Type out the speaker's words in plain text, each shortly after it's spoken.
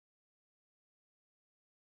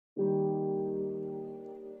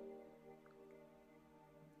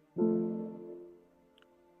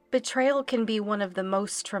Betrayal can be one of the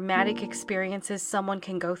most traumatic experiences someone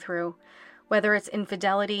can go through. Whether it's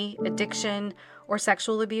infidelity, addiction, or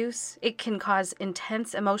sexual abuse, it can cause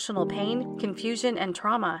intense emotional pain, confusion, and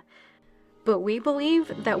trauma. But we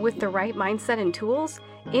believe that with the right mindset and tools,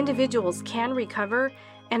 individuals can recover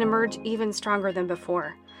and emerge even stronger than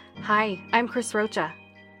before. Hi, I'm Kris Rocha.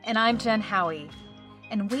 And I'm Jenn Howie.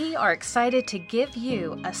 And we are excited to give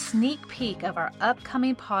you a sneak peek of our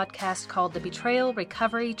upcoming podcast called the Betrayal,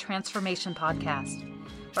 Recovery, Transformation Podcast,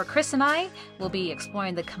 where Kris and I will be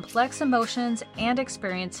exploring the complex emotions and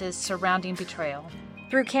experiences surrounding betrayal.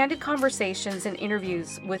 Through candid conversations and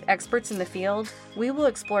interviews with experts in the field, we will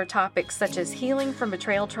explore topics such as healing from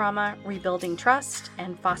betrayal trauma, rebuilding trust,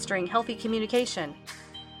 and fostering healthy communication.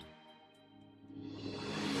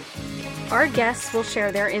 Our guests will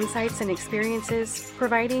share their insights and experiences,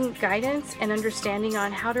 providing guidance and understanding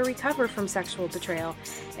on how to recover from sexual betrayal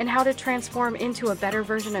and how to transform into a better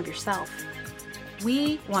version of yourself.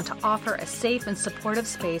 We want to offer a safe and supportive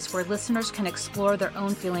space where listeners can explore their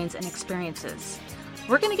own feelings and experiences.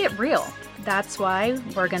 We're going to get real. That's why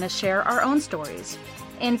we're going to share our own stories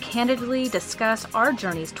and candidly discuss our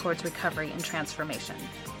journeys towards recovery and transformation.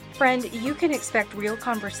 Friend, you can expect real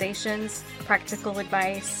conversations, practical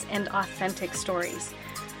advice, and authentic stories.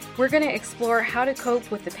 We're going to explore how to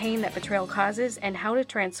cope with the pain that betrayal causes and how to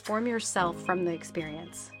transform yourself from the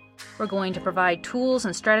experience. We're going to provide tools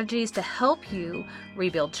and strategies to help you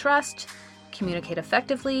rebuild trust, communicate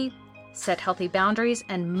effectively, set healthy boundaries,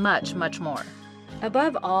 and much, much more.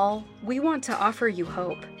 Above all, we want to offer you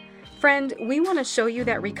hope. Friend, we want to show you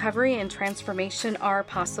that recovery and transformation are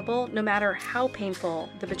possible no matter how painful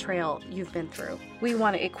the betrayal you've been through. We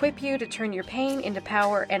want to equip you to turn your pain into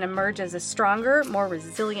power and emerge as a stronger, more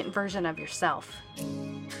resilient version of yourself.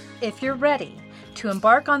 If you're ready to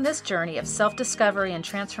embark on this journey of self-discovery and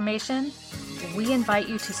transformation, we invite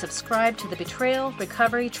you to subscribe to the Betrayal,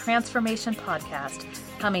 Recovery, Transformation Podcast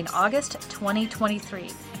coming August 2023.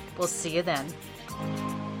 We'll see you then.